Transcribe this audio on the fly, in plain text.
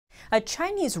A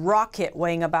Chinese rocket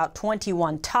weighing about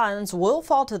 21 tons will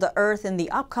fall to the Earth in the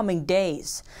upcoming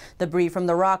days. Debris from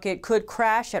the rocket could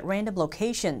crash at random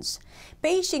locations.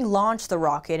 Beijing launched the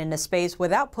rocket into space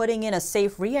without putting in a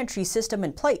safe re-entry system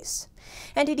in place.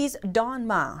 NTD's Don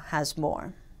Ma has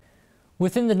more.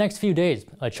 Within the next few days,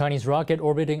 a Chinese rocket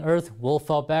orbiting Earth will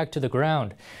fall back to the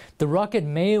ground. The rocket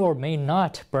may or may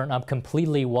not burn up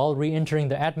completely while re-entering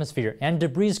the atmosphere, and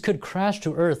debris could crash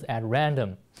to Earth at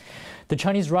random. The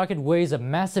Chinese rocket weighs a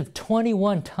massive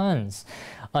 21 tons.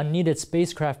 Unneeded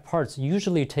spacecraft parts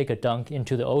usually take a dunk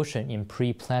into the ocean in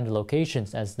pre-planned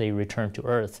locations as they return to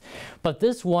Earth. But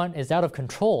this one is out of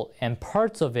control, and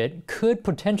parts of it could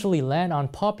potentially land on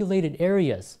populated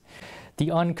areas. The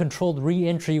uncontrolled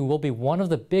re-entry will be one of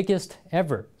the biggest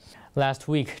ever. Last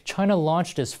week, China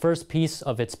launched its first piece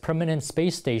of its permanent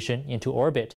space station into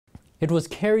orbit. It was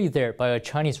carried there by a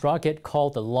Chinese rocket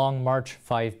called the Long March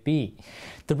 5B.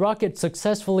 The rocket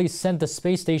successfully sent the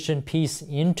space station piece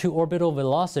into orbital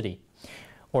velocity.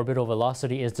 Orbital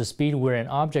velocity is the speed where an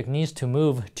object needs to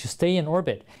move to stay in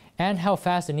orbit, and how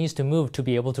fast it needs to move to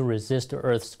be able to resist the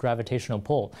Earth's gravitational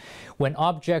pull. When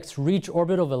objects reach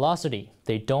orbital velocity,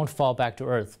 they don't fall back to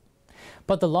Earth.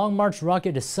 But the Long March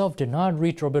rocket itself did not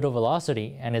reach orbital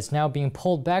velocity and is now being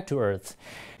pulled back to Earth.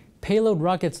 Payload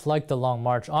rockets like the Long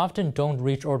March often don't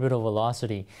reach orbital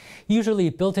velocity. Usually,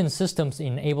 built-in systems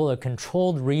enable a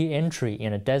controlled re-entry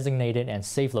in a designated and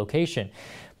safe location.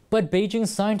 But Beijing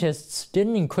scientists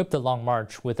didn't equip the Long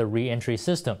March with a re-entry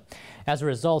system. As a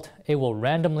result, it will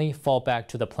randomly fall back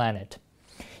to the planet.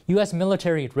 U.S.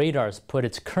 military radars put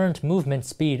its current movement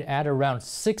speed at around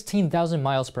 16,000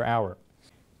 miles per hour.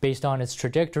 Based on its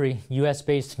trajectory,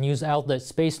 U.S.-based news outlet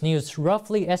Space News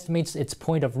roughly estimates its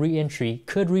point of re-entry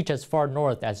could reach as far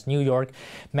north as New York,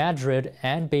 Madrid,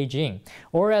 and Beijing,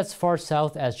 or as far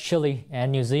south as Chile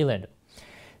and New Zealand.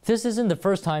 This isn't the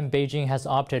first time Beijing has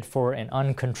opted for an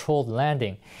uncontrolled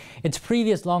landing. Its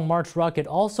previous Long March rocket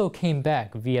also came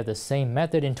back via the same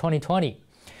method in 2020.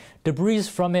 Debris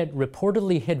from it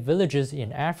reportedly hit villages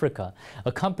in Africa,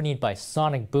 accompanied by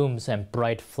sonic booms and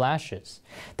bright flashes.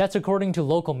 That's according to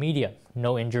local media.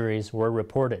 No injuries were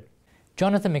reported.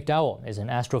 Jonathan McDowell is an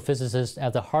astrophysicist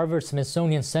at the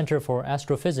Harvard-Smithsonian Center for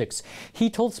Astrophysics.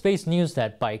 He told Space News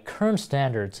that by current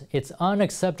standards, it's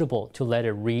unacceptable to let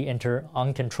it re-enter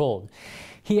uncontrolled.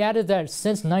 He added that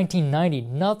since 1990,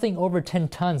 nothing over 10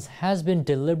 tons has been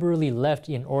deliberately left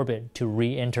in orbit to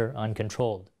re-enter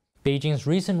uncontrolled. Beijing's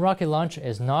recent rocket launch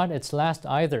is not its last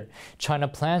either. China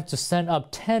plans to send up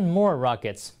 10 more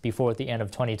rockets before the end of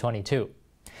 2022.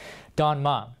 Don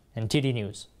Ma, NTD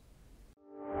News.